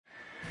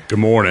Good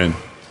morning.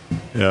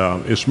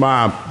 It's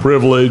my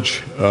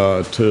privilege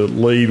to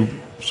lead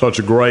such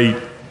a great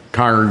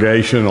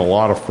congregation, a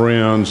lot of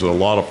friends, a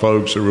lot of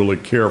folks that really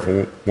care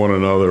for one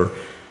another.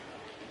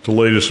 To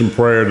lead us in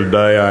prayer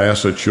today, I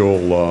ask that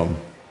you'll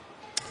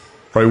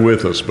pray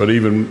with us. But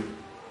even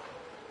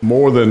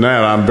more than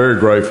that, I'm very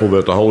grateful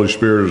that the Holy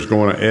Spirit is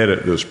going to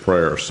edit this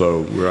prayer.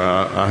 So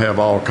I have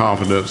all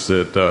confidence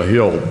that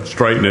He'll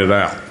straighten it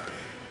out.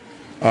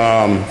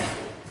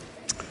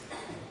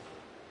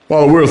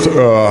 Well,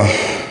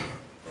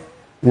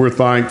 we're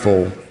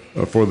thankful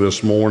for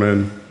this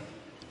morning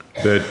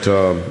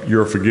that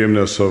your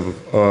forgiveness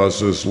of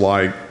us is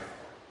like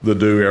the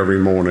dew every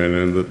morning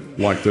and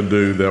like the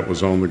dew that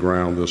was on the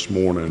ground this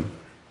morning.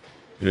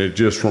 And it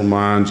just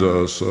reminds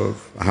us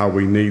of how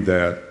we need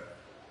that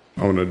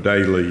on a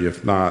daily,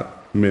 if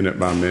not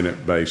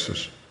minute-by-minute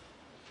basis.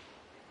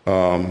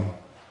 I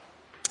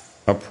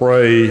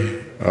pray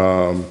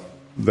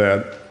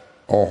that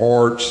our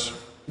hearts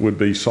would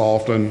be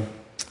softened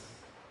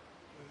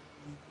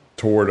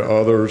toward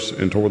others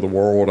and toward the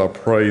world. I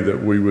pray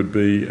that we would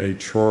be a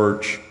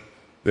church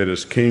that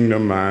is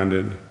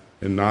kingdom-minded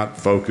and not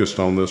focused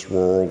on this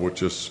world,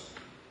 which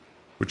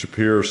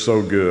appears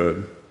so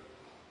good,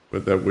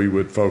 but that we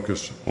would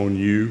focus on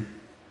you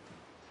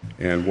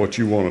and what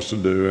you want us to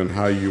do and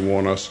how you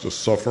want us to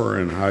suffer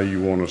and how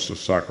you want us to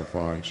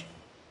sacrifice.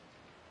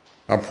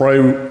 I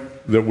pray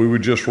that we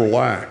would just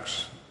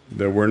relax,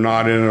 that we're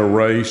not in a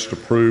race to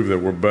prove that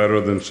we're better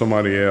than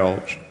somebody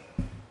else,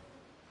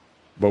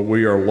 but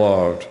we are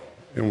loved,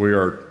 and we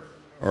are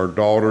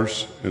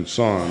daughters and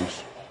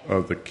sons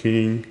of the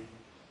King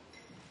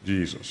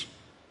Jesus.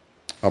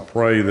 I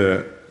pray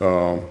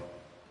that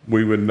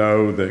we would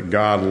know that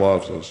God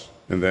loves us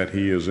and that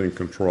He is in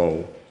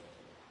control,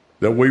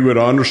 that we would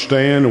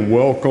understand and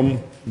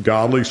welcome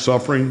godly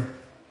suffering,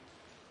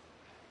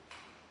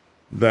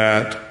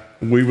 that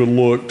we would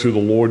look to the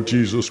Lord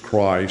Jesus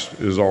Christ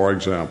as our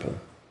example.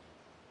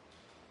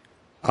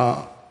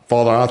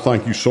 Father, I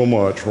thank you so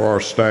much for our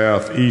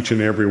staff, each and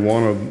every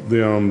one of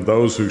them,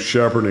 those who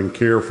shepherd and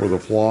care for the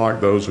flock,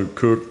 those who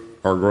cook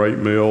our great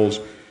meals,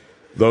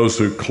 those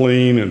who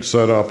clean and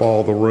set up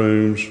all the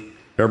rooms.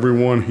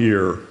 Everyone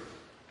here,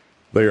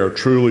 they are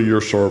truly your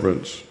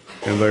servants,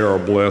 and they are a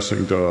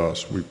blessing to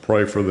us. We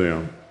pray for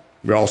them.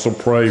 We also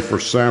pray for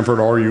Sanford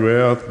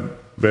RUF,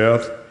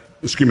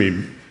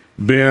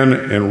 Ben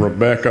and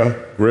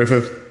Rebecca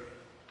Griffith,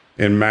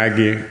 and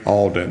Maggie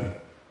Alden.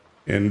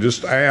 And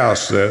just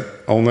ask that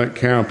on that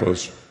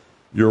campus,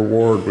 your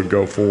word would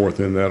go forth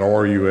and that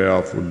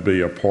RUF would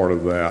be a part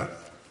of that.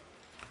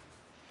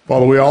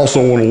 Father, we also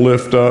want to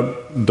lift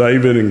up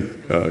David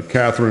and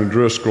Catherine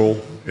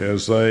Driscoll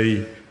as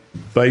they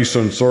face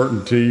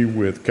uncertainty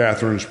with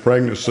Catherine's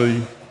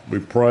pregnancy. We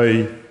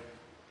pray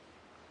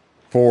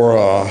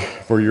for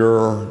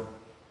your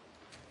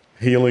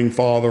healing,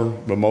 Father,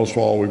 but most of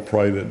all, we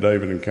pray that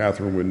David and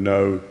Catherine would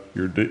know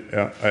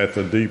at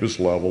the deepest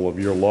level of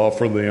your love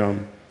for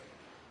them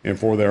and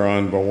for their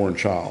unborn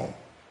child,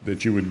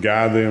 that you would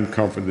guide them,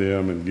 comfort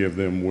them, and give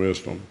them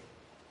wisdom.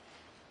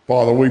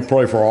 Father, we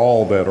pray for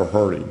all that are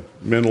hurting,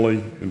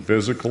 mentally and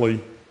physically,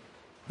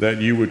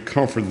 that you would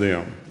comfort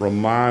them,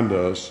 remind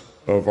us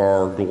of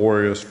our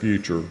glorious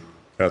future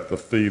at the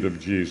feet of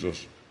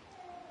Jesus.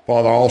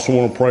 Father, I also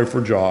want to pray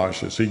for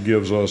Josh as he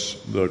gives us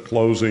the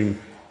closing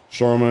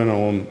sermon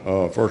on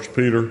 1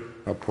 Peter.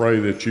 I pray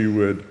that you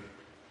would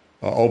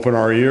open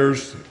our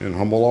ears and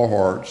humble our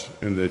hearts,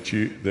 and that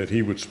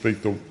he would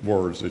speak the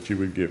words that you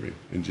would give him.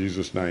 In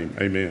Jesus' name,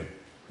 amen.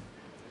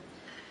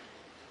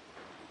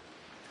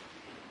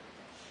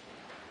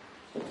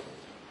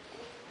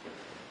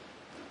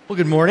 Well,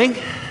 good morning.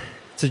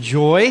 It's a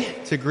joy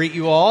to greet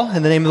you all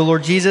in the name of the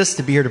Lord Jesus,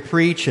 to be here to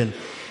preach and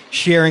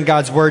sharing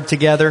God's word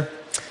together.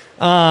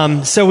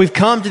 So we've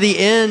come to the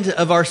end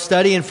of our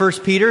study in 1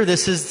 Peter.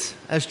 This is,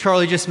 as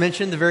Charlie just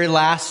mentioned, the very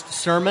last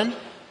sermon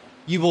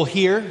you will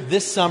hear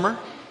this summer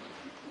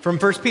from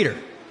 1 Peter.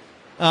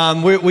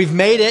 We've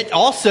made it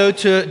also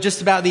to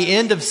just about the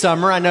end of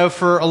summer. I know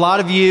for a lot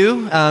of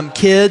you,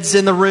 kids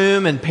in the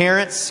room and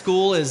parents,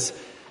 school is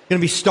going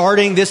to be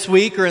starting this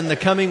week or in the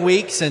coming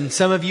weeks, and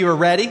some of you are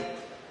ready.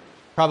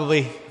 Probably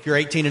if you're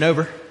 18 and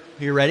over,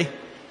 you're ready.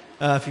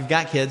 If you've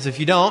got kids. If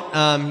you don't,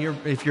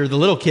 if you're the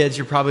little kids,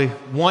 you're probably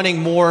wanting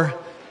more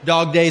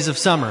dog days of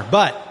summer.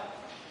 But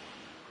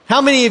how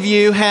many of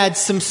you had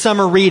some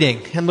summer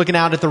reading? I'm looking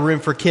out at the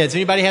room for kids.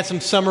 Anybody had some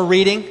summer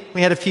reading?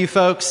 We had a few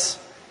folks.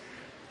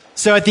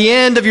 So at the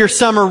end of your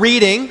summer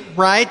reading,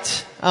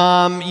 right,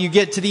 you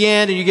get to the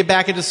end and you get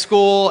back into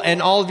school,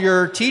 and all of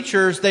your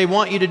teachers, they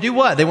want you to do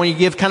what? They want you to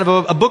give kind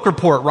of a book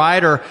report,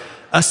 right? Or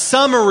a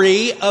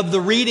summary of the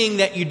reading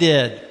that you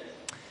did.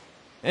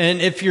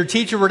 And if your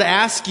teacher were to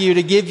ask you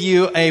to give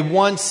you a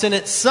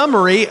one-sentence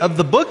summary of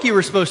the book you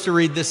were supposed to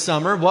read this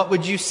summer, what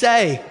would you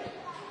say?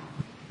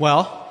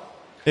 Well,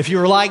 if you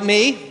were like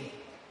me,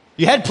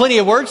 you had plenty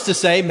of words to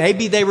say.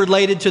 Maybe they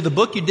related to the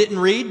book you didn't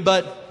read,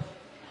 but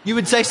you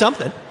would say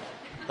something.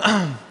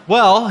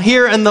 Well,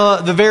 here in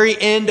the very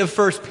end of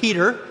 1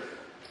 Peter,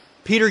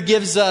 Peter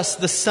gives us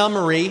the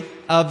summary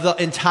of the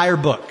entire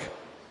book,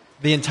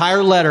 the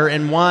entire letter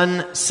in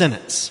one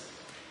sentence.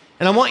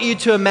 And I want you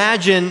to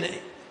imagine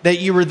that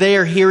you were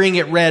there hearing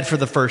it read for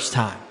the first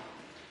time.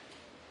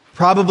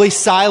 Probably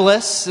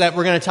Silas, that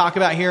we're going to talk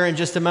about here in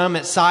just a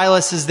moment.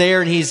 Silas is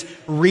there and he's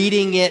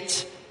reading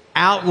it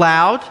out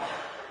loud,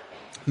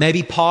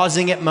 maybe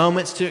pausing at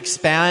moments to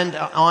expand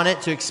on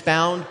it, to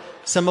expound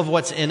some of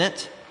what's in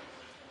it.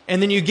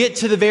 And then you get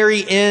to the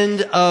very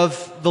end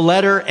of the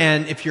letter,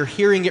 and if you're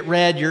hearing it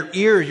read, your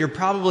ear,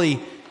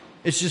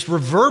 it's just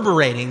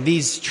reverberating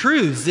these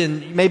truths,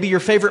 and maybe your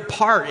favorite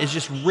part is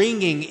just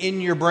ringing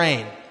in your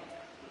brain.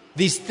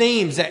 These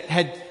themes that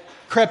had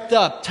crept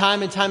up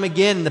time and time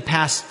again in the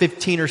past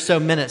 15 or so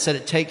minutes that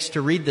it takes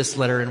to read this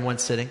letter in one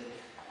sitting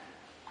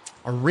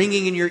are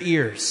ringing in your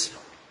ears.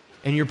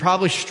 And you're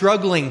probably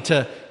struggling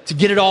to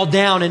get it all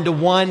down into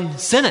one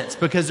sentence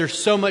because there's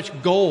so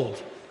much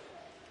gold.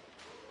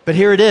 But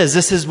here it is.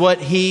 This is what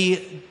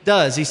he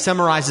does. He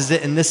summarizes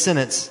it in this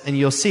sentence, and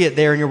you'll see it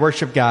there in your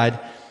worship guide.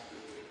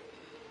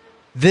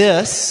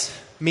 This,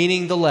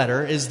 meaning the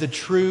letter, is the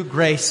true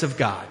grace of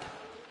God.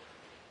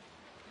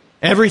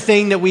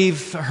 Everything that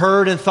we've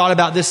heard and thought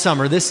about this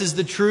summer, this is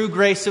the true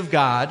grace of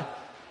God.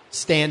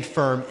 Stand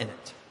firm in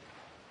it.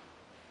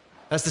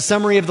 That's the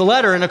summary of the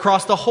letter, and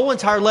across the whole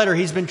entire letter,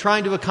 he's been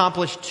trying to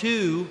accomplish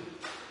two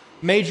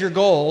major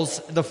goals.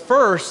 The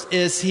first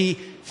is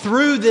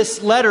through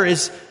this letter,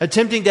 is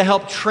attempting to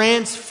help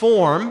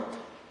transform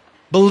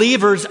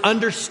believers'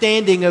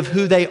 understanding of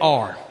who they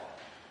are.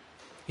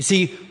 You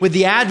see, with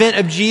the advent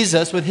of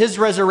Jesus, with his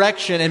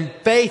resurrection and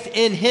faith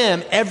in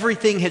him,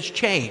 everything has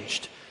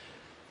changed.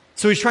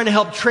 So he's trying to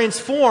help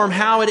transform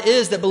how it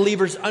is that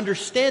believers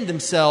understand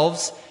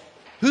themselves,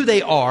 who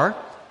they are.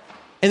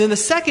 And then the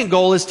second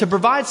goal is to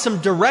provide some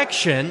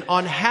direction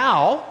on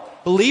how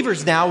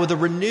believers now, with a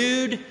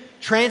renewed,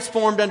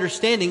 transformed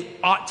understanding,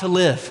 ought to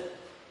live.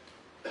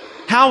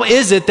 How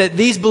is it that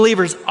these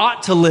believers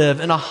ought to live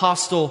in a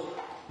hostile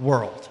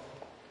world?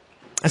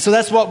 And so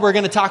that's what we're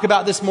going to talk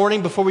about this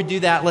morning. Before we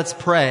do that, let's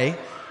pray,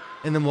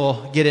 and then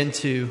we'll get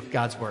into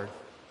God's Word.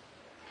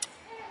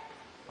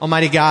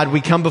 Almighty God,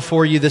 we come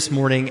before you this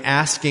morning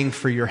asking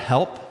for your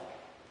help.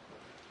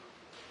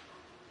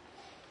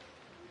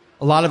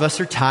 A lot of us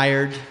are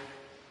tired,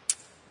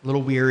 a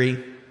little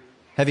weary,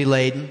 heavy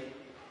laden,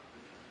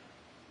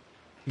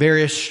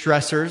 various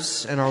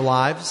stressors in our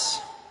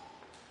lives.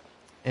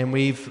 And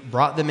we've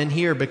brought them in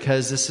here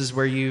because this is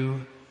where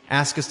you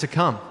ask us to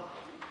come.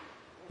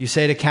 You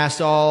say to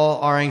cast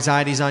all our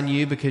anxieties on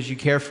you because you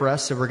care for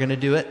us, so we're going to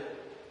do it.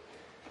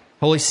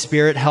 Holy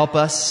Spirit, help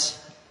us.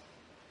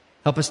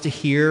 Help us to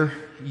hear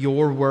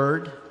your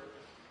word.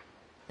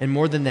 And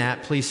more than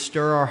that, please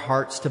stir our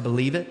hearts to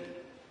believe it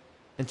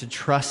and to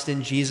trust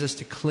in Jesus,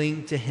 to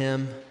cling to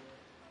him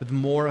with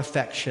more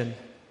affection,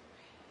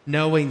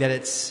 knowing that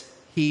it's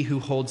he who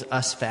holds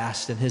us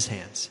fast in his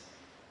hands.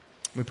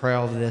 We pray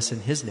all of this in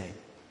his name.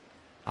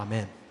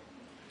 Amen.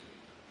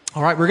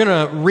 All right, we're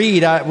going to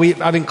read.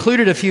 I've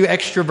included a few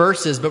extra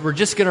verses, but we're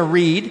just going to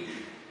read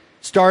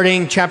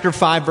starting chapter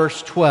 5,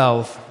 verse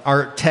 12,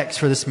 our text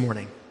for this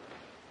morning.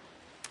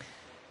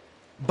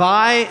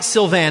 By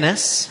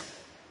Silvanus,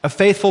 a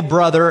faithful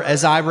brother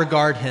as I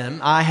regard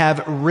him, I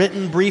have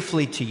written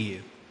briefly to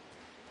you,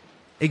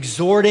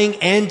 exhorting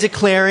and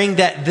declaring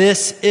that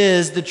this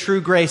is the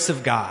true grace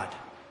of God.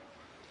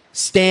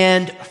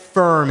 Stand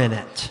firm in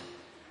it.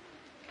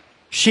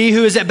 She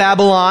who is at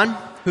Babylon,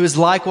 who is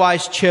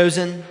likewise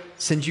chosen,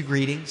 sends you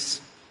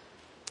greetings.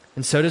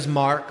 And so does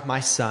Mark, my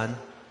son.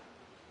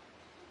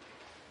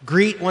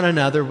 Greet one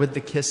another with the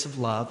kiss of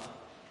love.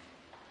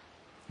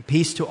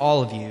 Peace to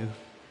all of you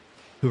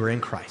who are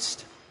in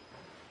Christ.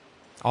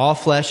 All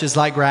flesh is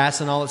like grass,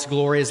 and all its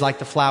glory is like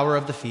the flower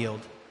of the field.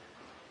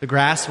 The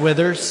grass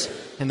withers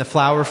and the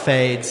flower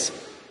fades,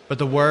 but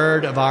the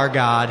word of our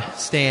God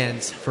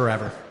stands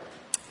forever.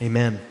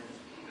 Amen.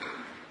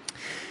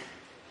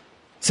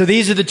 So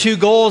these are the two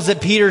goals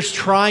that Peter's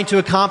trying to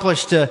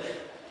accomplish, to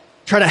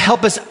try to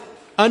help us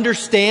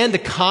understand the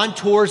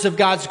contours of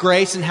God's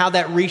grace and how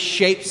that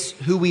reshapes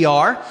who we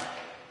are.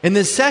 And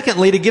then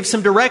secondly, to give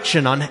some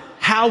direction on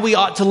how we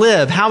ought to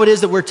live, how it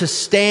is that we're to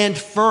stand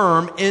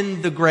firm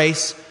in the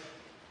grace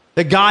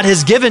that God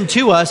has given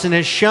to us and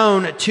has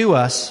shown to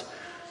us.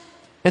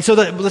 And so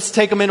let's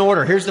take them in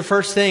order. Here's the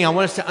first thing. I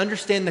want us to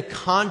understand the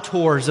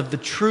contours of the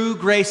true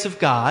grace of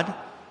God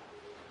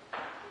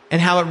and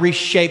how it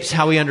reshapes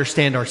how we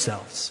understand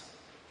ourselves.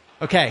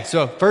 Okay,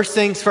 so first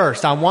things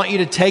first. I want you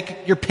to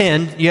take your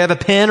pen. You have a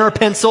pen or a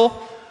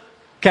pencil?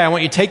 Okay, I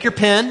want you to take your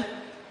pen.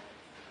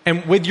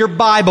 And with your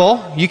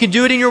Bible, you can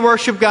do it in your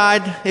worship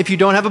guide if you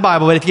don't have a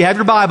Bible. But if you have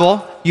your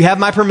Bible, you have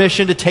my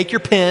permission to take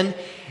your pen.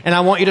 And I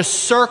want you to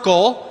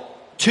circle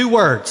two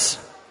words.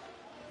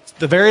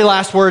 The very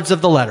last words of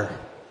the letter.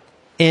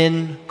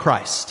 In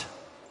Christ.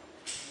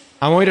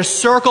 I want you to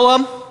circle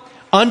them,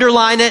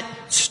 underline it,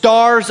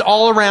 stars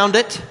all around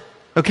it.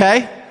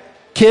 Okay?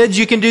 Kids,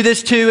 you can do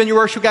this too in your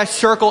worship guide.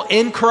 Circle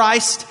in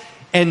Christ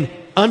and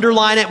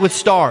underline it with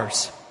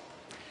stars.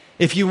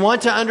 If you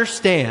want to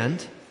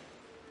understand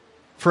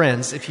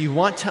friends, if you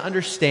want to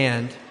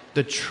understand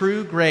the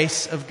true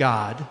grace of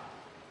God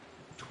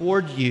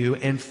toward you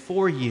and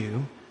for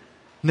you,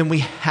 then we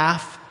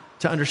have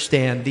to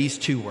understand these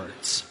two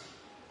words: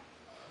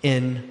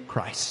 in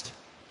Christ.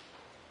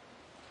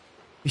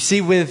 You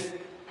see, with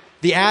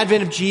the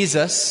advent of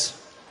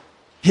Jesus,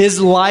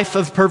 his life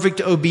of perfect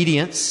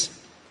obedience,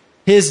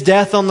 his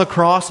death on the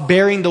cross,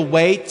 bearing the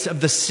weight of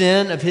the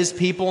sin of his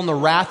people and the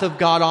wrath of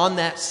God on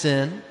that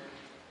sin,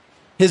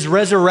 his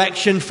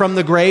resurrection from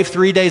the grave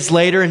 3 days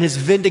later, and his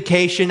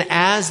vindication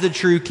as the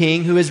true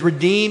king who has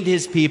redeemed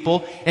his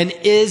people and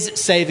is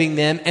saving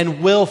them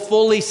and will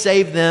fully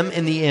save them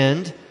in the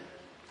end.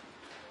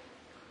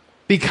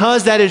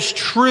 Because that is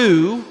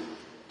true,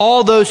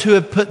 all those who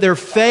have put their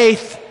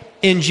faith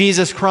in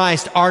Jesus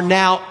Christ are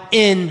now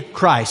in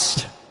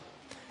Christ.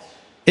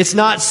 It's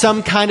not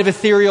some kind of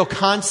ethereal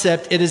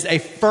concept. It is a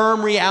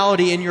firm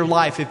reality in your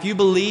life. If you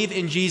believe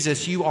in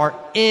Jesus, you are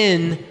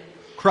in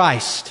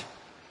Christ.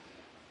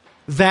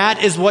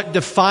 That is what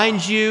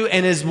defines you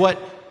and is what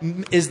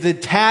is the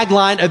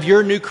tagline of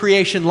your new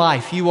creation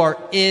life. You are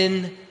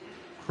in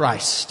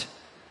Christ.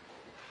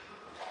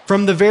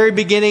 From the very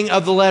beginning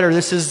of the letter,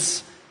 this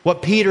is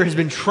what Peter has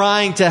been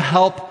trying to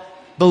help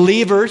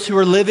believers who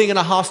are living in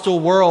a hostile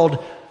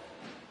world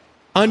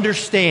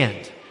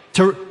understand,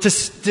 to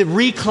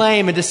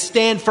reclaim and to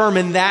stand firm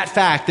in that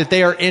fact that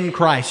they are in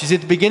Christ. You see,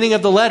 at the beginning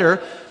of the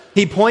letter,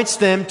 he points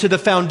them to the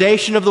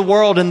foundation of the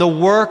world and the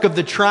work of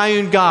the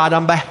triune God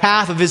on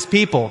behalf of his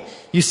people.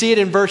 You see it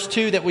in verse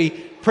 2 that we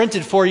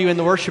printed for you in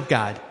the worship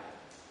guide.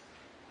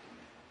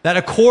 That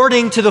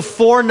according to the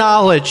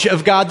foreknowledge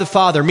of God the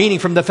Father, meaning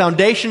from the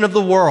foundation of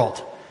the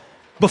world,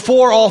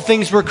 before all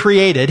things were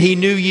created, he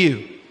knew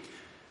you.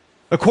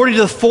 According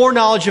to the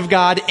foreknowledge of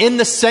God, in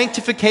the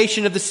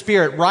sanctification of the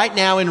Spirit, right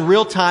now in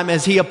real time,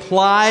 as he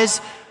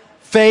applies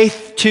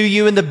faith to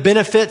you and the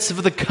benefits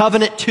of the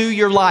covenant to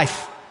your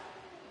life,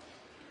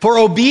 for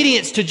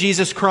obedience to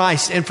Jesus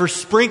Christ and for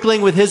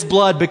sprinkling with his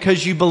blood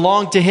because you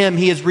belong to him,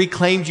 he has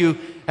reclaimed you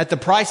at the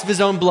price of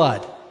his own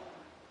blood.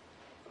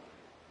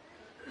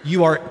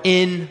 You are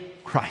in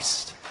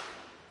Christ.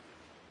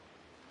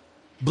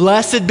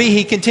 Blessed be,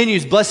 he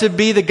continues, blessed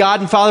be the God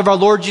and Father of our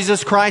Lord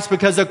Jesus Christ,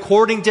 because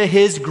according to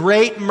his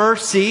great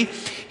mercy,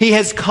 he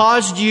has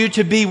caused you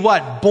to be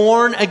what?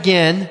 Born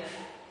again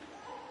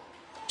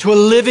to a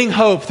living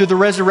hope through the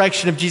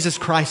resurrection of Jesus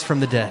Christ from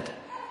the dead.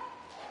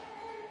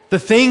 The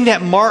thing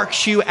that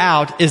marks you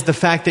out is the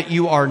fact that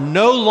you are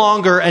no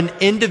longer an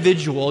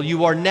individual.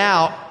 You are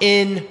now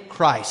in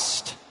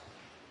Christ.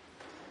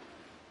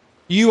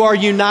 You are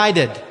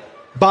united,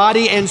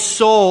 body and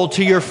soul,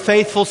 to your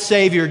faithful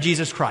Savior,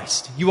 Jesus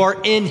Christ. You are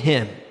in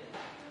him.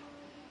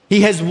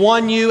 He has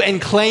won you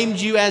and claimed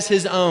you as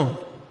his own.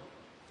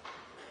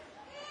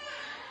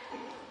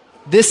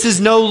 This is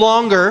no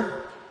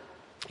longer,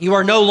 you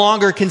are no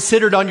longer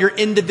considered on your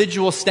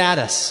individual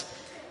status.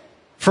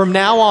 From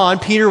now on,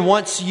 Peter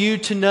wants you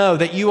to know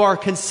that you are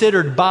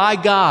considered by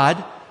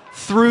God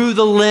through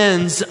the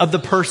lens of the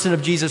person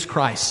of Jesus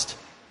Christ.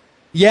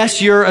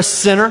 Yes, you're a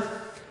sinner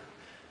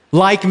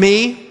like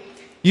me.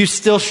 You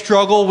still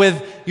struggle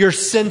with your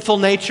sinful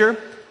nature,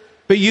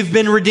 but you've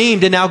been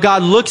redeemed. And now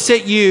God looks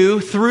at you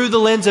through the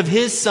lens of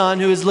his Son,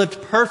 who has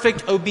lived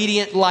perfect,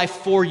 obedient life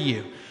for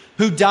you,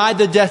 who died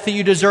the death that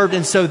you deserved.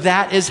 And so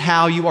that is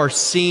how you are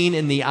seen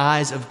in the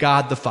eyes of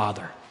God the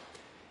Father.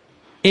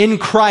 In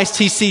Christ,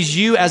 he sees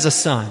you as a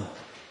son.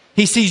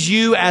 He sees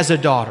you as a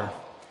daughter.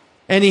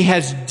 And he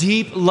has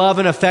deep love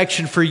and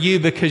affection for you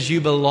because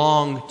you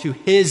belong to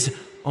his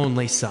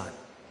only Son.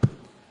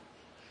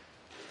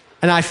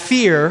 And I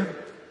fear,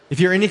 if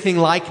you're anything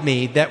like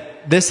me,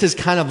 that this has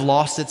kind of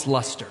lost its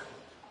luster.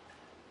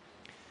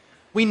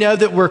 We know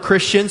that we're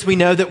Christians. We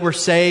know that we're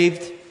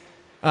saved.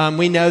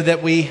 We know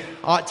that we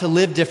ought to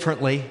live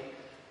differently.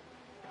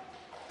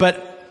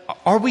 But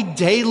are we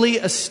daily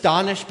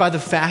astonished by the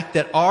fact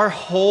that our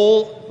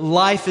whole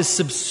life is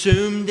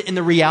subsumed in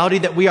the reality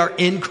that we are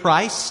in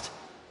Christ?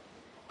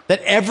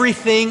 That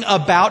everything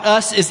about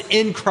us is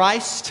in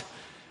Christ?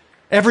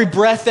 Every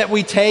breath that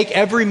we take,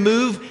 every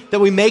move that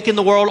we make in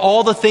the world,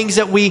 all the things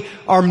that we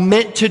are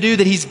meant to do,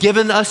 that he's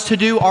given us to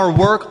do, our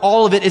work,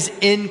 all of it is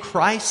in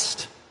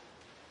Christ.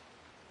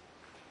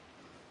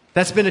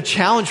 That's been a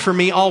challenge for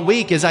me all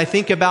week as I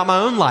think about my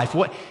own life.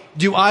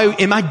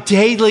 Am I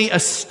daily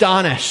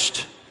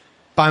astonished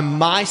by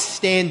my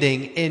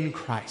standing in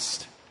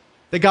Christ?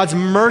 That God's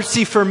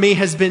mercy for me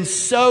has been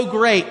so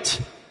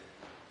great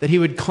that he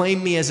would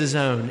claim me as his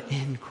own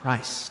in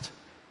Christ.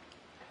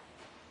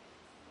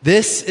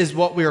 This is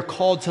what we are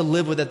called to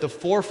live with at the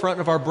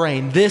forefront of our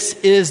brain. This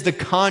is the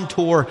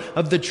contour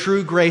of the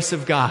true grace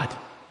of God.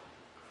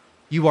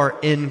 You are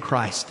in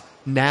Christ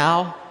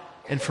now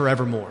and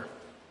forevermore.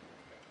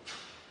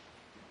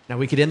 Now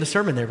we could end the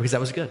sermon there because that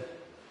was good.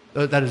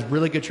 That is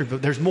really good truth,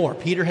 but there's more.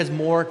 Peter has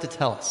more to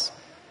tell us.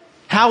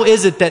 How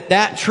is it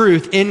that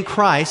truth in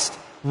Christ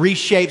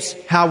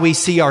reshapes how we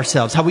see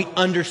ourselves, how we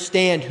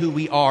understand who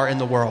we are in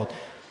the world?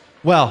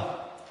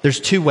 Well, there's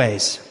two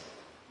ways.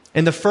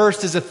 And the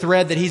first is a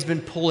thread that he's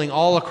been pulling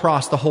all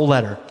across the whole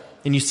letter.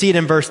 And you see it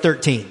in verse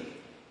 13.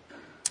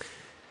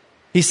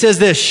 He says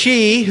this,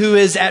 "She who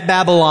is at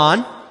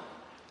Babylon,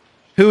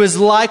 who is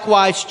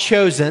likewise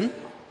chosen,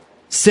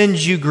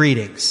 sends you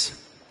greetings."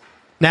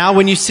 Now,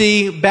 when you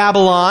see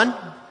Babylon,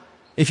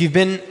 if you've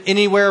been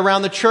anywhere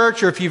around the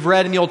church or if you've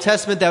read in the Old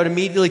Testament, that would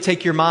immediately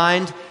take your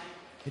mind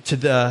to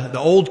the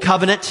Old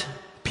Covenant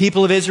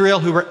people of Israel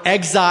who were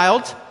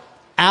exiled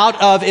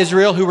out of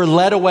Israel, who were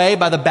led away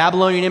by the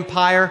Babylonian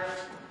Empire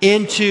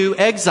into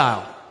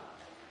exile.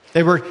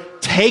 They were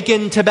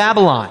taken to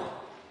Babylon,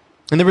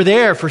 and they were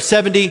there for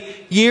 70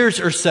 years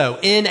or so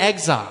in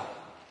exile.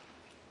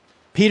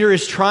 Peter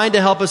is trying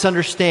to help us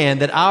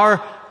understand that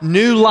our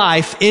new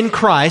life in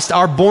Christ,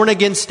 our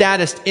born-again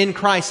status in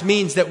Christ,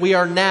 means that we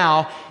are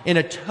now in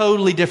a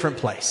totally different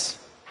place.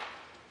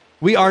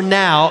 We are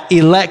now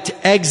elect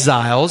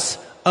exiles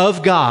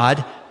of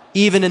God,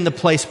 even in the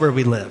place where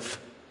we live.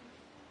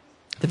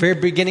 At the very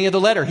beginning of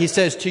the letter, he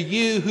says, "To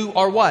you who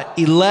are" what?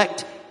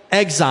 Elect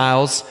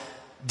exiles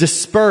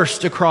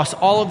dispersed across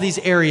all of these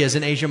areas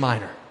in Asia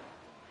Minor.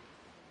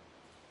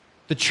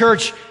 The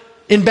church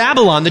in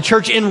Babylon, the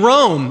church in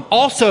Rome,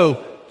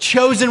 also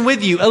chosen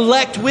with you,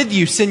 elect with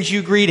you, sends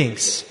you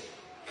greetings.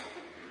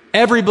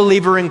 Every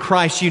believer in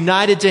Christ,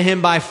 united to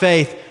him by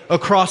faith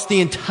across the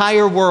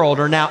entire world,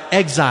 are now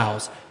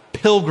exiles,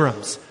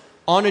 pilgrims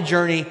on a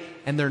journey,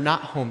 and they're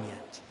not home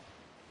yet.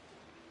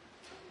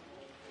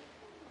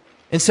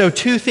 And so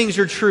two things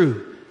are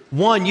true.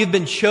 One, you've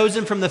been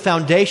chosen from the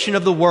foundation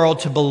of the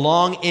world to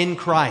belong in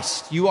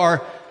Christ. You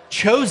are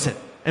chosen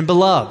and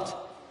beloved.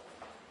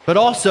 But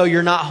also,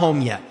 you're not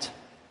home yet.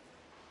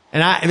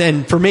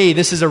 And for me,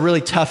 this is a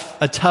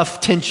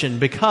tough tension,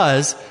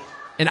 because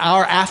in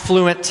our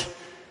affluent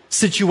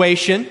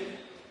situation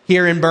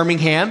here in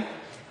Birmingham,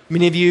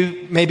 many of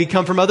you maybe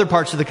come from other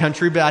parts of the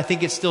country, but I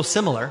think it's still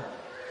similar.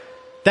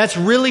 That's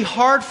really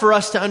hard for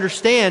us to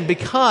understand,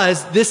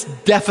 because this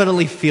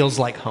definitely feels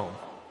like home.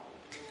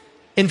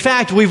 In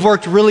fact, we've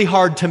worked really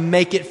hard to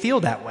make it feel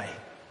that way.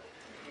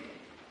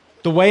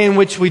 The way in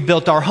which we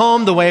built our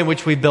home, the way in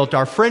which we built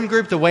our friend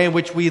group, the way in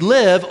which we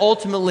live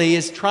ultimately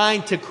is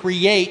trying to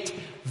create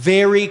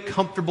very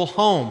comfortable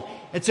home.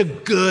 It's a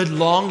good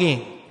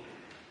longing.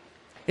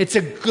 It's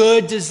a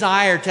good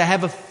desire to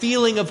have a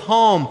feeling of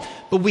home,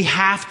 but we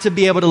have to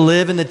be able to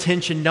live in the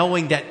tension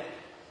knowing that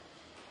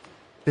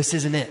this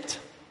isn't it.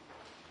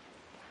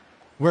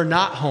 We're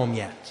not home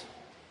yet.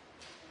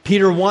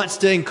 Peter wants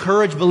to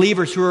encourage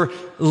believers who are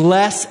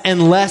less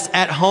and less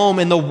at home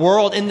in the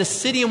world, in the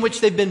city in which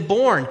they've been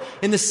born,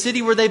 in the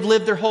city where they've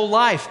lived their whole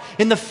life,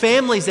 in the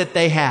families that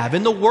they have,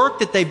 in the work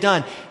that they've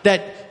done,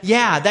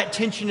 that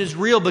tension is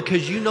real,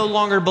 because you no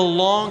longer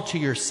belong to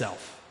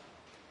yourself.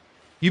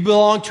 You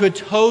belong to a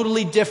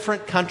totally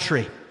different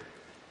country.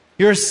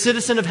 You're a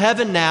citizen of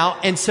heaven now,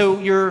 and so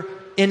you're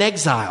in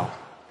exile.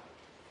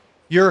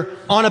 You're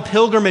on a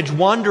pilgrimage,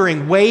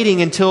 wandering,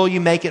 waiting until you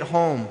make it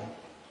home.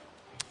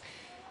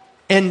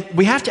 And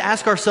we have to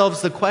ask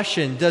ourselves the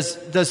question,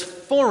 does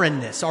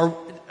foreignness,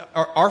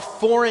 our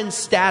foreign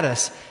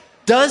status,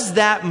 does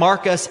that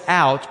mark us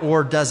out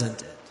or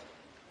doesn't it?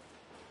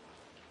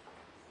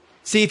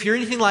 See, if you're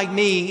anything like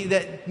me,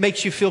 that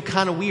makes you feel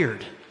kind of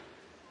weird.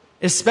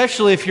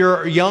 Especially if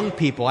you're young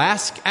people.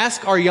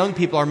 Ask our young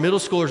people, our middle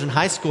schoolers and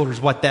high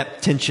schoolers, what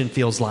that tension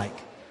feels like.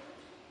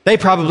 They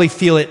probably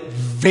feel it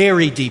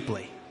very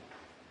deeply.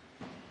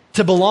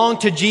 To belong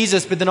to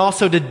Jesus, but then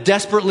also to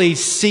desperately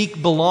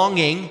seek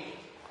belonging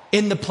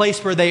in the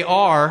place where they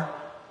are,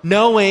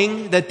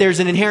 knowing that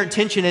there's an inherent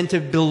tension, and to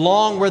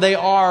belong where they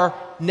are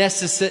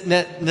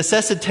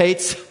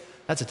necessitates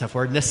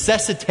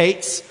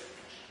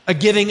a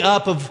giving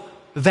up of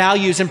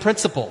values and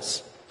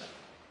principles.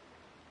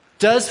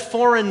 Does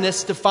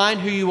foreignness define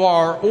who you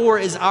are, or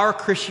is our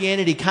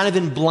Christianity kind of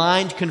in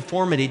blind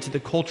conformity to the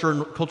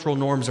cultural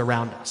norms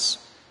around us?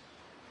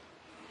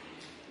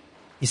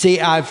 You see,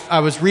 I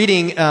was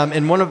reading,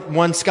 and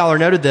one scholar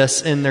noted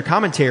this in their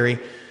commentary,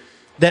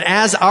 that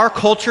as our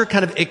culture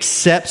kind of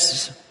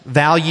accepts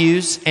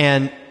values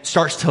and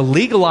starts to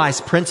legalize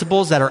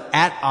principles that are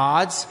at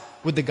odds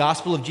with the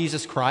gospel of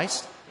Jesus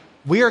Christ,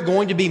 we are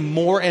going to be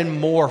more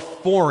and more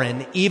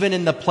foreign, even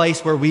in the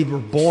place where we were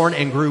born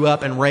and grew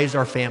up and raised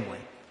our family.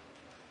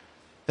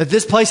 That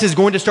this place is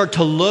going to start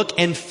to look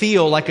and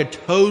feel like a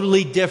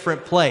totally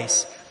different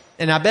place.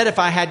 And I bet if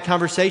I had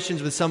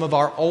conversations with some of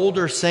our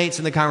older saints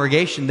in the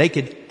congregation, they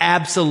could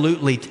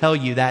absolutely tell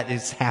you that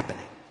is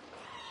happening.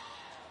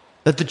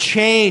 That the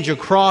change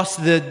across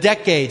the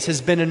decades has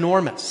been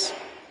enormous.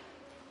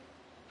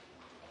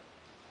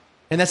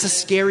 And that's a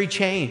scary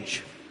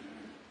change.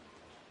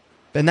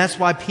 And that's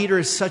why Peter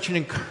is such an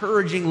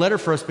encouraging letter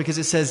for us, because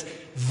it says,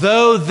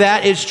 though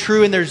that is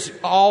true and there's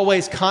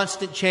always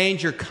constant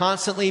change, you're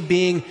constantly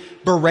being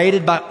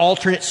berated by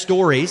alternate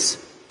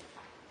stories,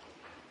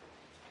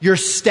 your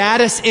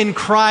status in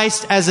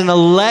Christ as an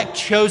elect,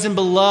 chosen,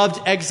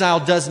 beloved exile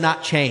does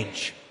not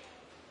change.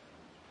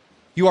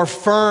 You are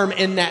firm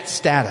in that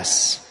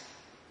status.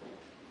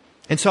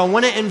 And so I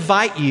want to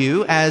invite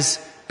you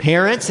as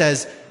parents,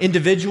 as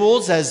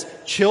individuals, as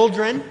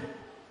children,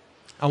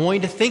 I want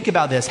you to think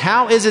about this.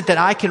 How is it that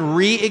I can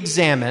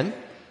re-examine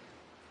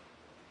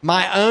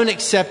my own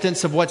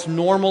acceptance of what's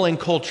normal in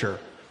culture?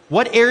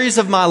 What areas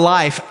of my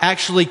life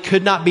actually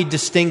could not be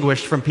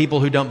distinguished from people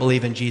who don't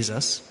believe in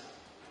Jesus?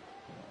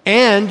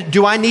 And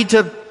do I need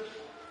to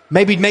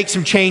maybe make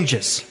some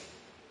changes?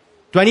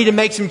 Do I need to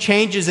make some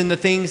changes in the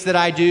things that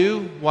I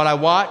do, what I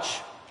watch,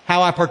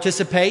 how I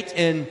participate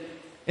in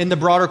the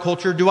broader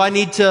culture? Do I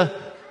need to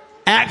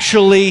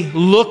actually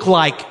look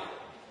like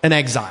an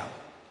exile,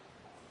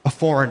 a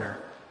foreigner,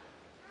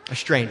 a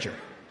stranger?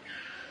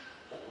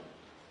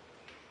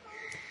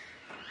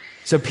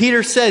 So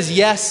Peter says,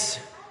 yes,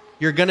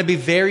 you're going to be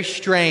very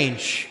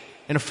strange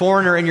and a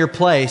foreigner in your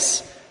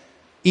place,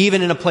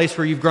 even in a place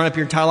where you've grown up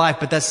your entire life,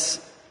 but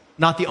that's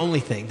not the only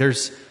thing.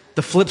 There's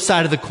the flip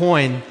side of the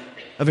coin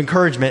of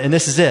encouragement, and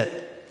this is it.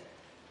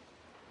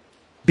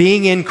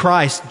 Being in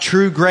Christ,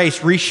 true grace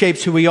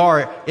reshapes who we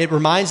are. It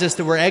reminds us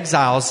that we're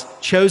exiles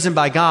chosen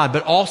by God,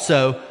 but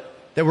also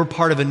that we're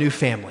part of a new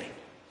family.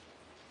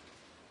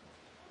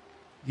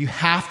 You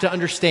have to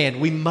understand,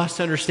 we must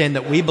understand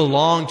that we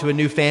belong to a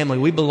new family.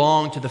 We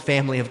belong to the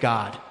family of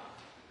God.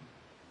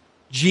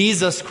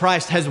 Jesus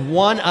Christ has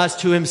won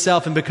us to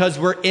himself, and because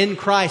we're in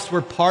Christ,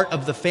 we're part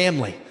of the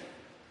family.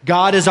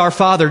 God is our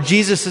Father,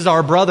 Jesus is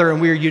our brother,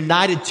 and we are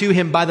united to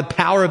him by the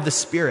power of the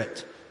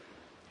Spirit.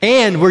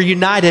 And we're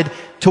united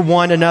to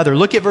one another.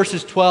 Look at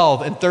verses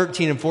 12 and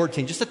 13 and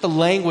 14, just at the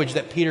language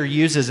that Peter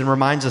uses and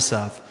reminds us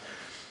of.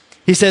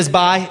 He says,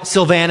 by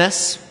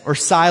Silvanus or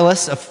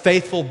Silas, a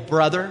faithful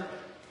brother.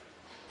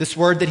 This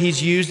word that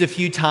he's used a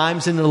few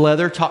times in the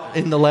letter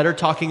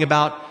talking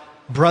about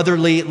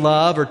brotherly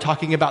love or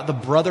talking about the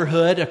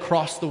brotherhood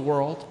across the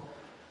world.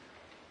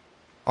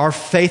 Our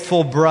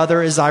faithful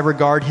brother as I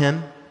regard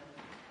him.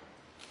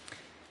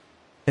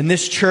 And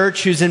this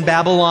church who's in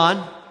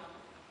Babylon,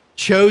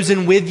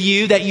 chosen with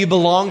you that you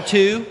belong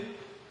to,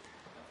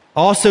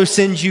 also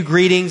sends you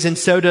greetings, and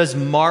so does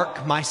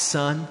Mark, my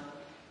son.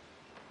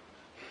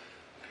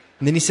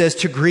 And then he says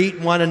to greet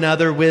one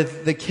another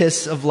with the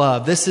kiss of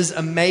love. This is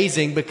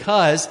amazing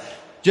because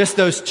just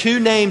those two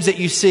names that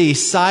you see,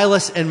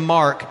 Silas and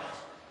Mark,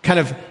 kind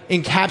of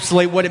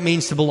encapsulate what it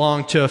means to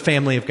belong to a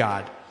family of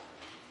God.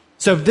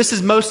 So this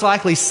is most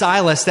likely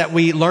Silas that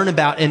we learn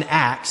about in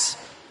Acts.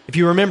 If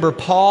you remember,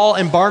 Paul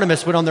and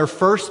Barnabas went on their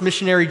first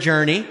missionary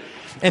journey,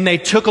 and they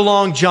took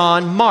along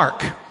John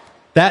Mark.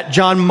 That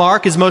John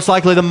Mark is most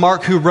likely the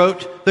Mark who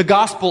wrote the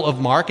Gospel of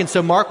Mark. And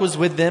so Mark was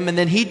with them, and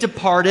then he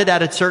departed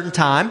at a certain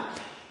time.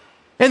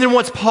 And then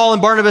once Paul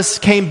and Barnabas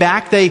came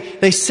back,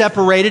 they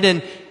separated,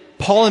 and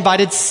Paul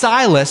invited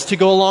Silas to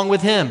go along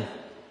with him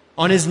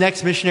on his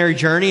next missionary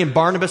journey, and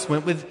Barnabas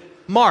went with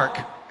Mark.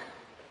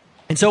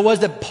 And so it was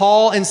that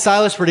Paul and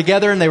Silas were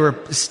together, and they were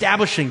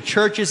establishing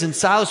churches, and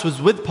Silas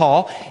was with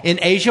Paul in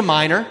Asia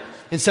Minor,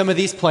 in some of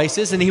these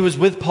places, and he was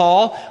with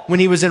Paul when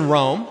he was in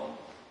Rome.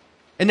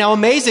 And now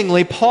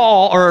amazingly,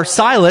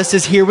 Silas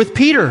is here with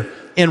Peter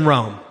in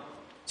Rome.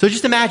 So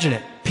just imagine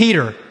it.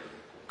 Peter,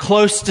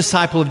 close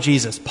disciple of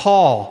Jesus.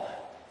 Paul,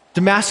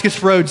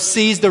 Damascus Road,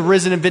 sees the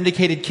risen and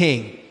vindicated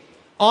King.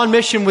 On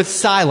mission with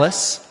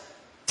Silas,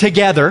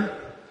 together,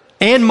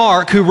 and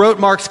Mark, who wrote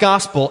Mark's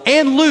gospel,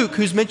 and Luke,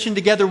 who's mentioned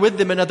together with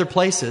them in other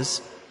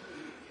places,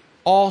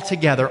 all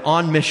together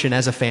on mission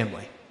as a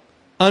family.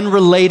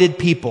 Unrelated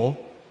people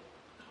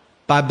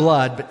by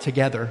blood, but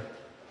together,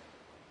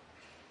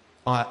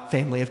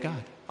 family of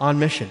God, on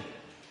mission.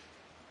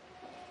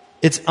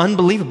 It's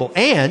unbelievable.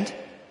 And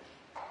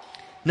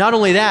not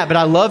only that, but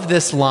I love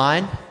this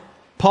line.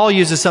 Paul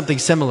uses something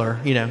similar,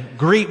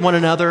 greet one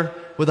another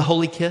with a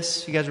holy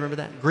kiss. You guys remember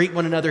that? Greet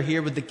one another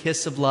here with the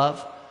kiss of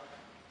love.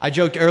 I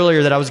joked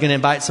earlier that I was going to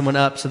invite someone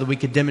up so that we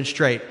could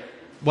demonstrate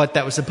what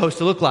that was supposed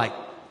to look like,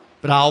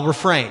 but I'll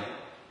refrain.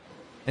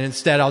 And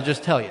instead, I'll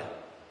just tell you.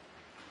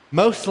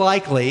 Most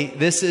likely,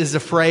 this is a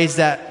phrase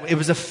that it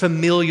was a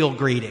familial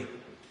greeting.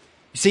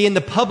 You see, in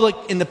the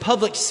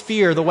public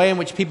sphere, the way in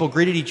which people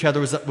greeted each other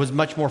was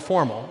much more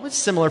formal. It's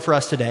similar for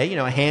us today,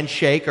 a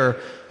handshake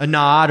or a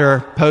nod,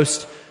 or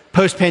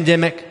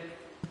post-pandemic,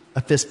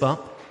 a fist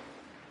bump,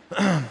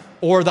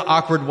 or the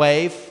awkward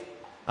wave.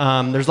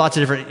 There's lots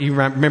of different, you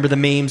remember the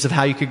memes of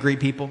how you could greet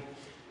people.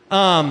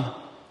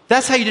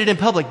 That's how you did it in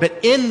public,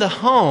 but in the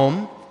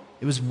home,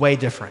 it was way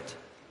different.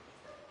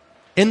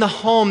 In the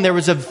home, there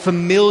was a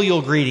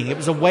familial greeting. It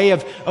was a way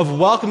of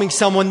welcoming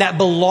someone that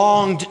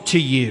belonged to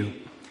you.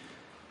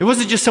 It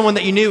wasn't just someone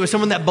that you knew, it was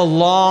someone that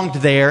belonged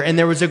there, and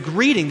there was a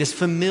greeting, this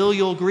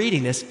familial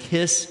greeting, this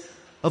kiss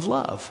of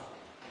love.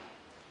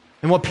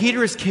 And what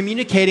Peter is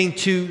communicating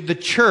to the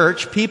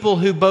church, people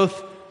who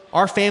both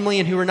are family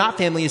and who are not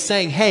family, is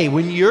saying, hey,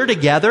 when you're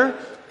together,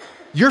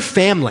 you're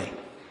family.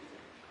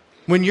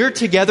 When you're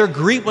together,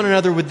 greet one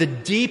another with the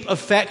deep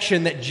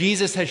affection that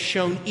Jesus has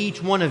shown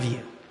each one of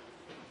you.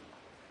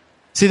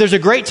 See, there's a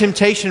great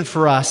temptation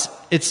for us.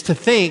 It's to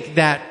think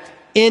that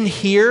in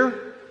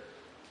here,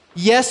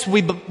 yes,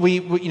 we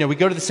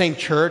go to the same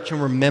church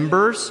and we're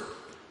members,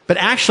 but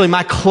actually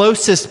my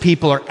closest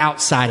people are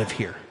outside of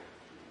here.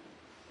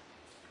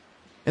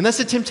 And that's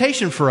a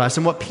temptation for us.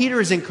 And what Peter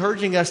is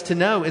encouraging us to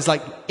know is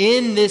like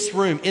in this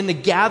room, in the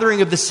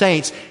gathering of the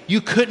saints,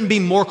 you couldn't be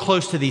more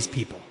close to these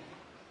people.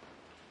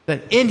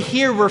 That in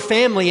here we're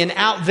family and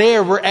out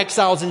there we're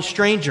exiles and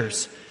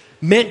strangers,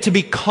 meant to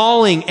be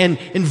calling and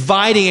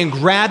inviting and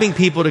grabbing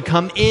people to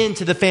come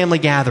into the family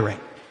gathering.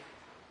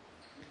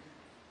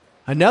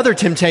 Another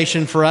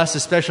temptation for us,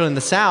 especially in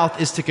the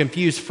South, is to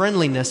confuse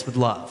friendliness with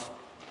love.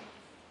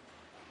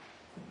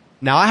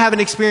 Now, I haven't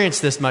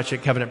experienced this much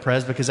at Covenant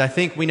Pres because I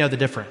think we know the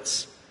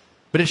difference.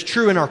 But it's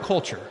true in our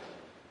culture.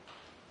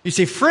 You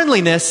see,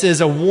 friendliness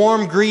is a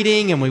warm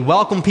greeting and we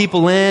welcome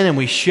people in and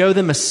we show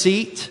them a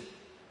seat.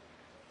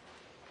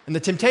 And the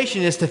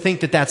temptation is to think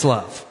that that's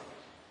love.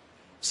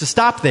 So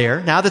stop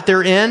there. Now that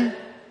they're in,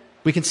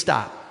 we can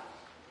stop.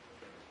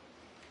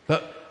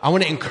 But I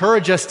want to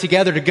encourage us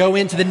together to go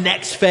into the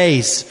next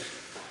phase.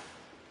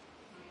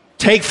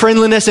 Take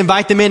friendliness,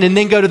 invite them in, and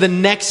then go to the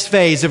next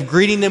phase of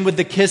greeting them with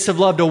the kiss of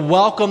love, to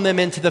welcome them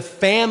into the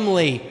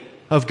family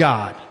of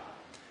God.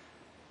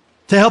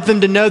 To help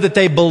them to know that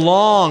they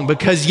belong,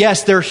 because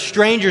yes, they're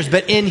strangers,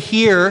 but in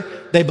here,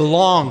 they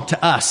belong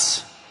to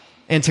us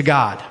and to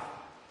God.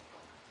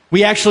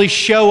 We actually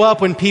show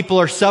up when people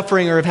are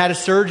suffering or have had a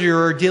surgery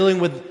or are dealing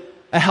with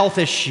a health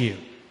issue.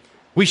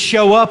 We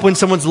show up when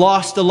someone's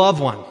lost a loved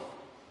one.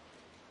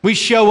 We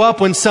show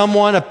up when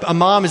a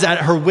mom is at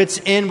her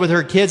wit's end with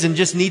her kids and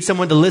just needs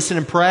someone to listen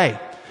and pray.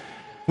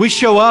 We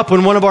show up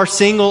when one of our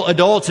single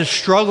adults is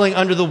struggling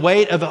under the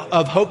weight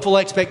of hopeful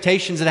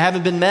expectations that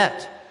haven't been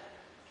met.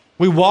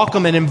 We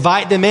welcome and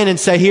invite them in and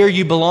say, here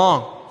you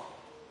belong.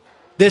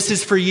 This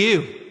is for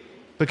you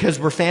because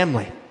we're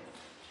family.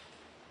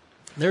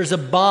 There's a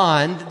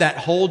bond that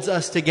holds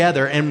us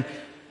together. And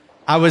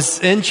I was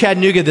in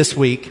Chattanooga this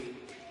week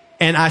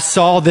and I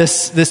saw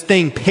this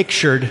thing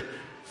pictured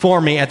for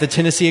me at the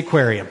Tennessee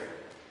Aquarium.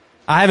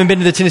 I haven't been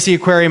to the Tennessee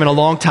Aquarium in a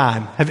long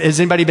time. Has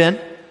anybody been?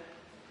 A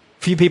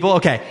few people?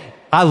 Okay.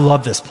 I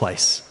love this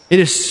place. It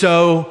is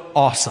so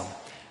awesome.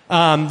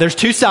 There's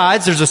two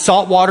sides. There's a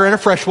saltwater and a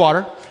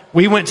freshwater.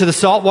 We went to the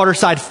saltwater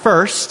side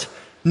first,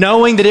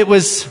 knowing that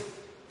it's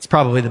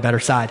probably the better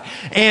side.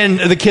 And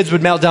the kids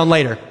would melt down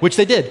later, which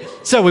they did.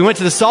 So we went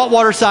to the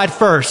saltwater side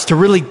first to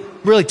really,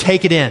 really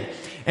take it in.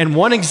 And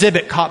one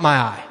exhibit caught my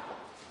eye.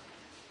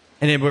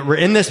 And we're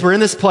in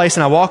this place,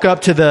 and I walk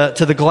up to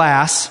the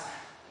glass,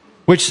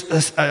 which,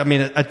 I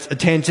mean, a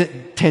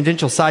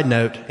tangential side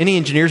note, any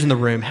engineers in the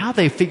room, how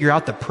they figure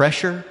out the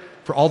pressure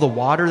for all the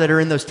water that are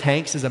in those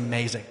tanks is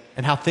amazing.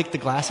 And how thick the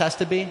glass has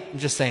to be. I'm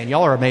just saying,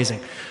 y'all are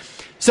amazing.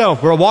 So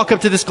we'll walk up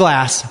to this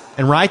glass,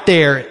 and right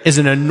there is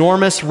an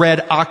enormous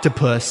red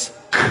octopus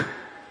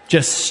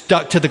just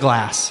stuck to the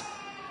glass.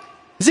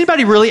 Has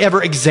anybody really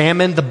ever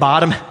examined the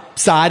bottom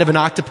side of an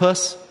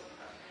octopus?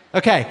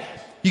 Okay,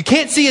 you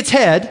can't see its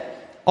head.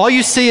 All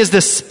you see is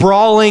this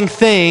sprawling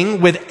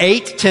thing with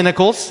 8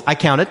 tentacles. I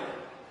counted.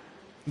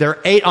 There are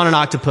 8 on an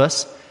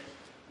octopus.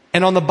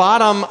 And on the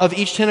bottom of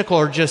each tentacle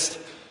are just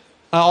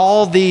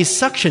all these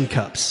suction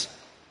cups.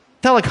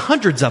 They're like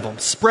hundreds of them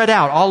spread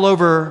out all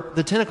over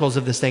the tentacles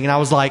of this thing. And I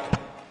was like,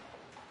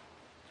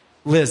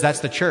 Liz,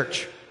 that's the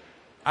church.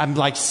 I'm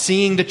like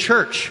seeing the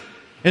church.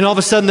 And all of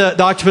a sudden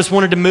the octopus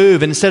wanted to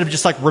move. And instead of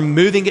just like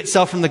removing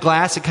itself from the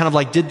glass, it kind of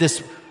like did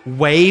this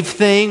wave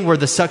thing where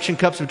the suction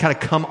cups would kind of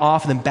come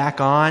off and then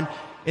back on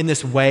in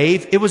this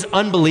wave. It was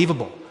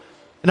unbelievable.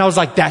 And I was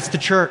like, that's the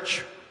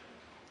church.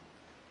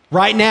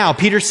 Right now,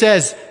 Peter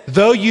says,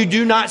 though you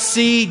do not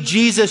see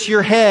Jesus,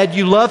 your head,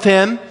 you love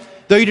him.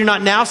 Though you do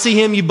not now see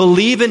him, you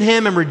believe in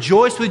him and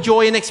rejoice with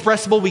joy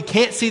inexpressible. We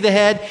can't see the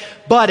head,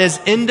 but as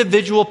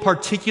individual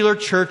particular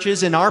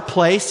churches in our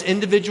place,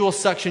 individual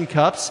suction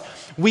cups,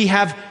 we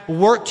have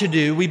work to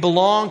do. We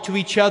belong to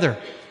each other.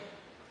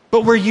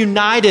 But we're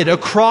united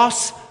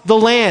across the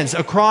lands,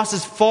 across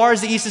as far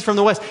as the east is from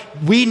the west.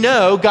 We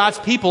know God's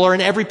people are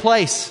in every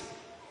place.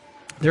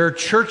 There are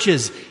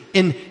churches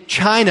in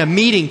China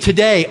meeting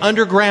today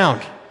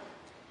underground.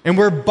 And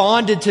we're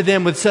bonded to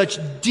them with such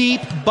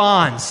deep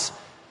bonds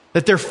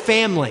that they're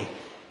family.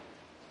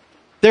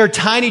 There are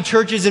tiny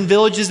churches and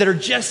villages that are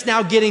just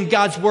now getting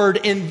God's word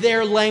in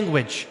their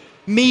language.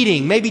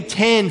 Meeting, maybe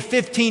 10,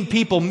 15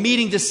 people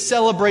meeting to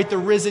celebrate the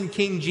risen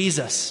King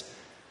Jesus.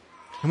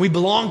 And we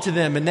belong to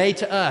them and they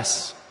to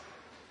us.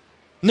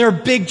 And there are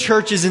big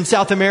churches in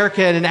South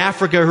America and in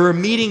Africa who are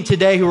meeting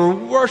today, who are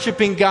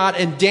worshiping God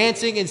and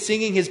dancing and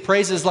singing his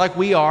praises like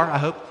we are, I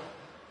hope.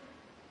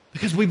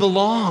 Because we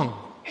belong.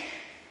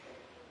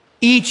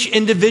 Each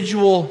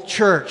individual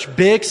church,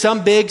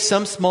 some big,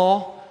 some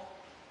small,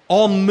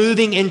 all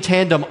moving in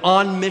tandem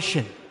on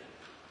mission.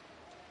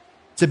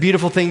 It's a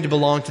beautiful thing to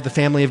belong to the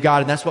family of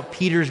God. And that's what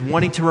Peter's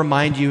wanting to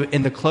remind you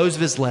in the close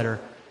of his letter.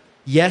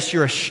 Yes,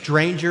 you're a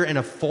stranger in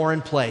a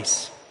foreign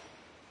place.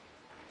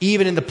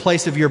 Even in the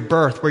place of your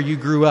birth where you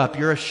grew up,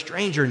 you're a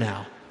stranger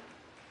now.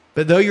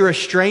 But though you're a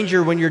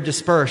stranger when you're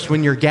dispersed,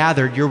 when you're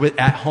gathered, you're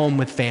at home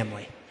with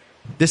family.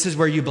 This is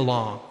where you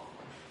belong.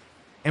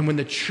 And when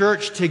the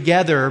church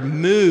together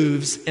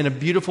moves in a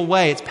beautiful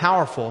way, it's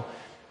powerful.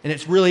 And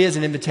it really is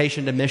an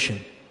invitation to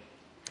mission.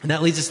 And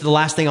that leads us to the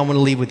last thing I want to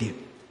leave with you.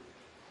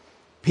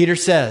 Peter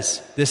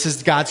says, this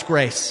is God's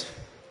grace.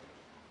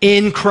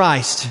 In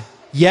Christ.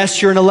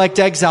 Yes, you're an elect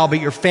exile, but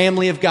you're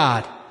family of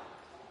God.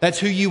 That's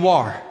who you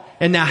are.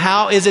 And now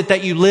how is it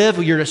that you live?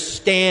 Well, you're to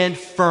stand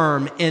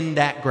firm in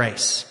that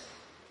grace.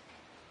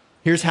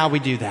 Here's how we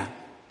do that.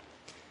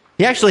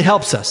 He actually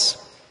helps us.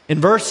 In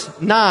verse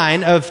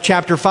 9 of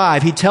chapter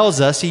 5, he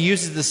tells us, he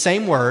uses the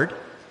same word,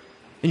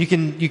 and you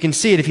can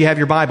see it if you have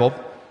your Bible.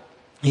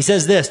 He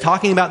says this,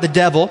 talking about the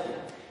devil,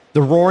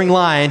 the roaring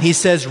lion, he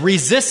says,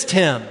 resist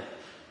him,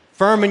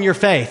 firm in your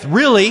faith.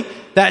 Really,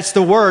 that's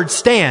the word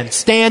stand.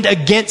 Stand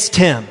against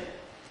him.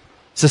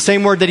 It's the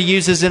same word that he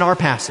uses in our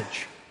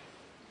passage.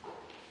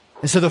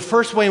 And so the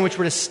first way in which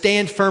we're to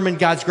stand firm in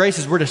God's grace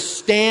is we're to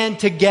stand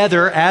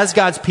together as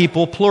God's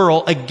people,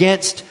 plural,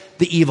 against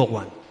the evil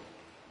one.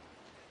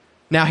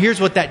 Now,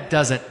 here's what that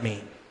doesn't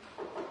mean.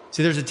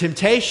 See, there's a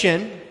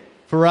temptation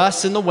for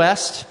us in the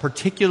West,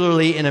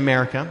 particularly in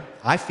America.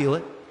 I feel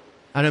it.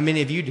 I know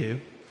many of you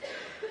do.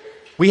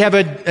 We have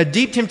a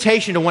deep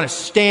temptation to want to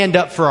stand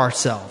up for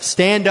ourselves,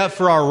 stand up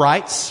for our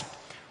rights.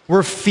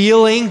 We're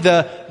feeling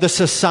the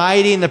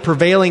society and the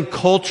prevailing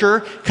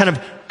culture kind of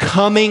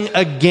coming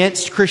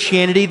against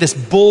Christianity, this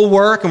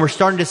bulwark, and we're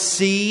starting to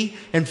see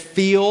and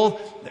feel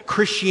that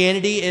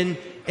Christianity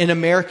in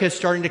America is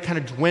starting to kind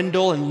of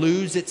dwindle and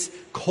lose its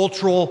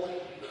cultural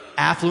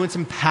affluence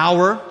and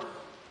power.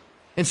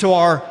 And so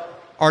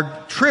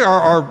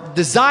our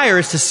desire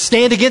is to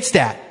stand against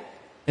that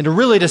and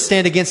to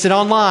stand against it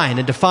online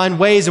and to find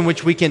ways in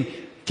which we can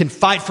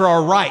fight for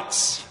our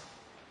rights.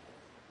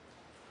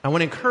 I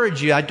want to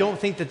encourage you, I don't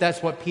think that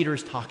that's what Peter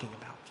is talking about.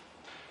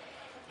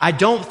 I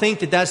don't think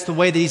that that's the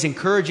way that he's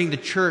encouraging the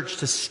church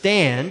to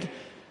stand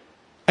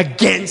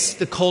against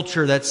the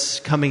culture that's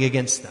coming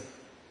against them.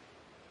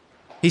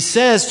 He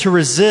says to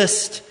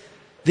resist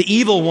the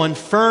evil one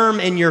firm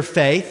in your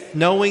faith,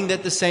 knowing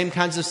that the same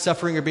kinds of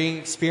suffering are being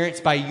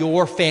experienced by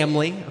your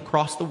family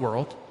across the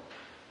world.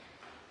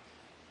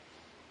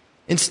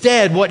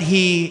 Instead, what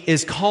he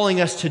is calling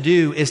us to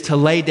do is to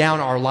lay down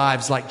our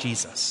lives like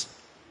Jesus.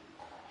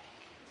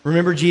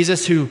 Remember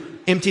Jesus who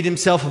emptied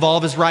himself of all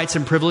of his rights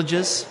and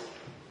privileges,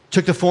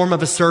 took the form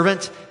of a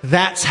servant?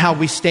 That's how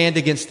we stand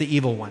against the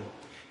evil one.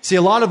 See,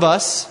 a lot of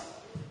us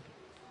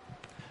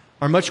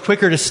are much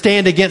quicker to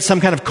stand against some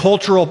kind of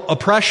cultural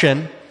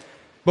oppression,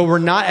 but we're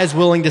not as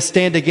willing to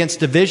stand against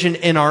division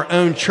in our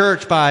own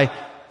church by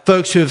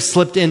folks who have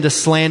slipped into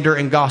slander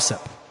and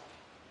gossip.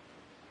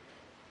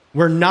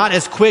 We're not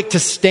as quick to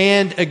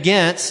stand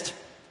against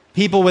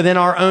people within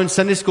our own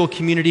Sunday school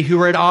community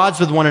who are at odds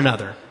with one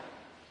another.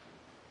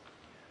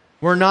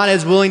 We're not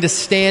as willing to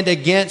stand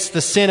against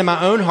the sin in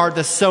my own heart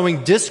that's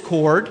sowing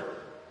discord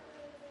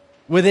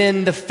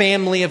within the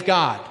family of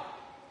God.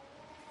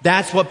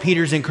 That's what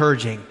Peter's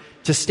encouraging.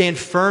 To stand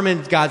firm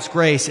in God's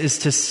grace is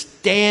to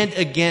stand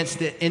against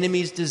the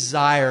enemy's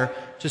desire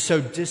to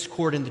sow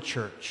discord in the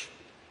church,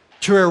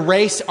 to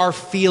erase our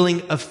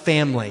feeling of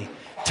family,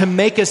 to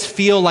make us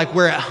feel like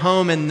we're at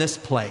home in this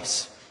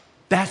place.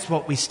 That's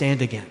what we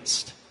stand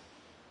against.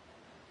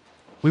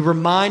 We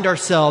remind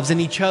ourselves and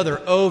each other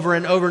over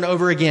and over and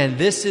over again,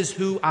 this is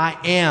who I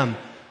am.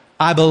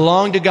 I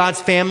belong to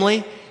God's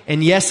family,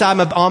 and yes, I'm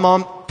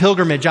on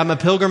pilgrimage. I'm a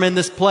pilgrim in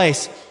this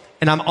place,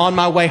 and I'm on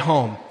my way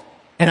home,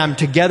 and I'm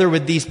together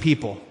with these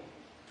people.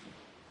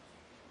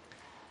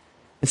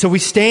 And so we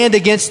stand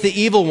against the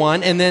evil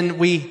one, and then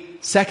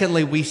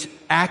secondly, we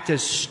act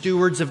as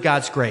stewards of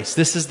God's grace.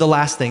 This is the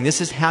last thing. This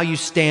is how you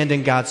stand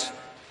in God's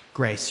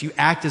grace. You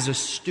act as a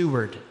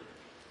steward.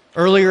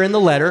 Earlier in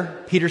the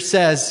letter, Peter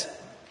says,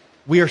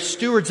 we are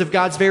stewards of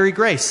God's very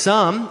grace.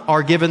 Some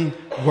are given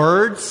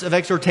words of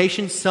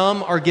exhortation.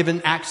 Some are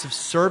given acts of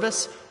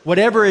service.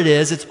 Whatever it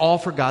is, it's all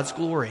for God's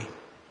glory.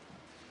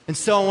 And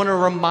so I want to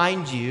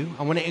remind you,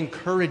 I want to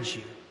encourage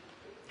you.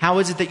 How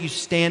is it that you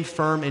stand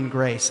firm in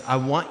grace? I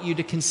want you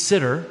to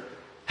consider,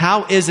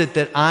 how is it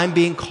that I'm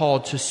being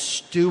called to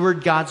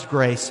steward God's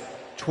grace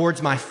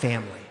towards my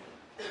family?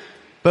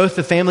 Both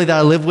the family that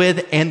I live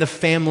with and the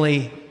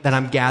family that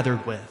I'm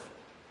gathered with.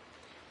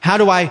 How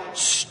do I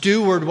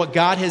steward what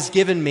God has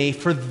given me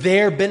for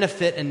their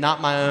benefit and not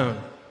my own?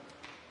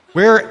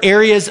 Where are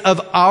areas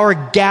of our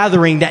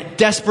gathering that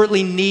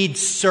desperately need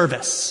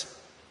service?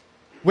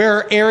 Where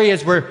are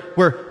areas where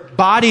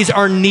bodies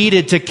are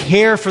needed to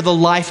care for the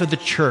life of the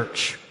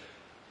church?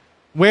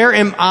 Where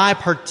am I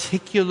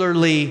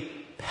particularly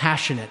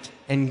passionate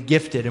and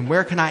gifted? And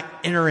where can I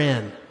enter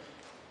in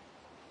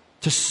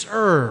to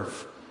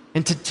serve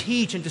and to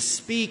teach and to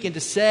speak and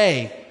to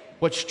say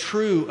what's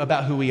true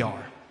about who we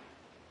are?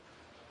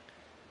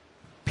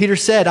 Peter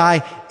said,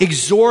 I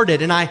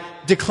exhorted and I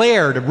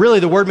declared. Really,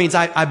 the word means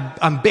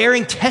I'm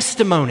bearing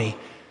testimony.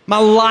 My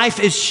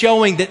life is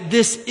showing that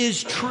this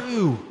is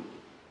true.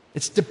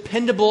 It's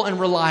dependable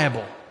and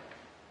reliable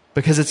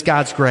because it's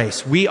God's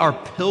grace. We are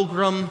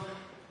pilgrim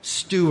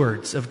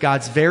stewards of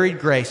God's varied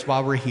grace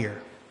while we're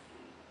here.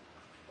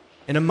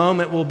 In a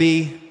moment, we'll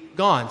be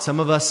gone. Some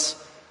of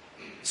us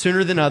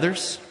sooner than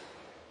others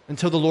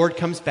until the Lord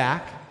comes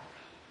back.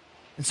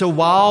 And so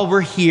while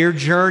we're here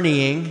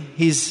journeying,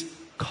 He's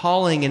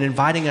calling and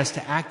inviting us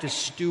to act as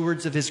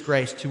stewards of His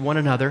grace to one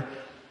another,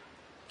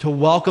 to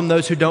welcome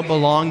those who don't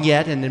belong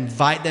yet and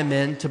invite them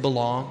in to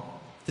belong,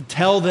 to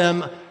tell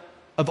them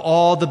of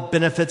all the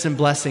benefits and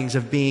blessings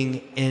of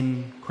being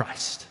in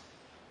Christ.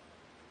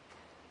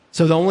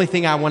 So the only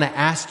thing I want to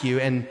ask you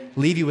and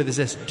leave you with is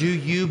this: do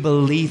you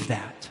believe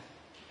that?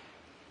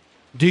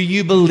 Do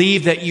you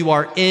believe that you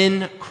are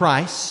in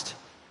Christ?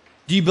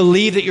 Do you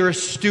believe that you're a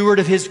steward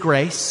of His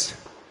grace?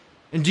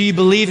 And do you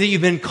believe that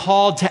you've been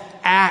called to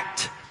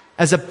act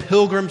as a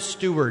pilgrim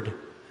steward?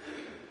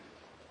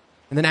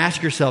 And then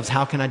ask yourselves,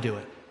 how can I do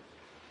it?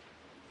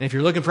 And if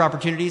you're looking for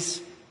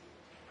opportunities,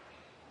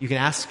 you can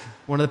ask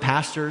one of the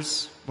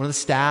pastors, one of the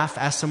staff,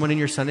 ask someone in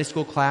your Sunday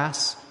school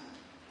class,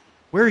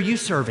 where are you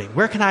serving?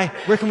 Where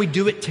can we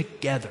do it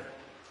together?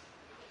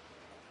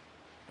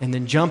 And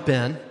then jump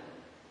in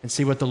and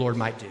see what the Lord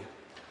might do.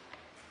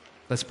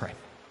 Let's pray.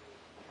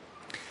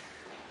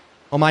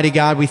 Almighty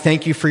God, we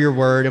thank you for your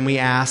word, and we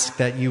ask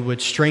that you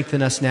would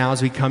strengthen us now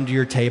as we come to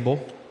your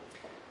table.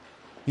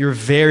 You're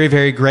very,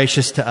 very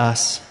gracious to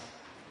us.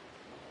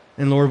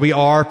 And Lord, we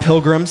are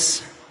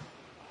pilgrims.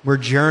 We're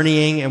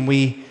journeying, and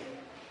we,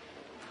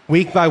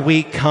 week by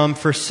week, come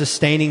for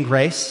sustaining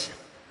grace.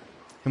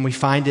 And we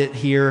find it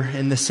here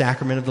in the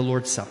sacrament of the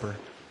Lord's Supper.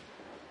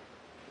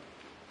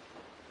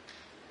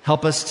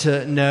 Help us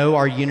to know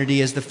our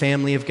unity as the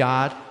family of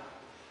God,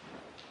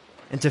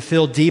 and to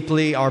feel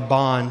deeply our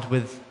bond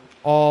with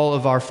all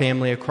of our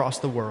family across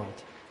the world.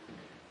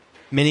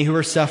 Many who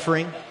are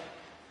suffering,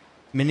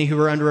 many who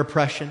are under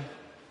oppression,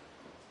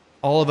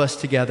 all of us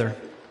together,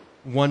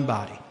 one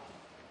body.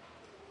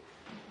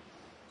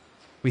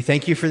 We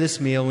thank you for this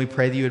meal, and we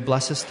pray that you would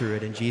bless us through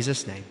it. In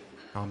Jesus' name,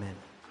 amen.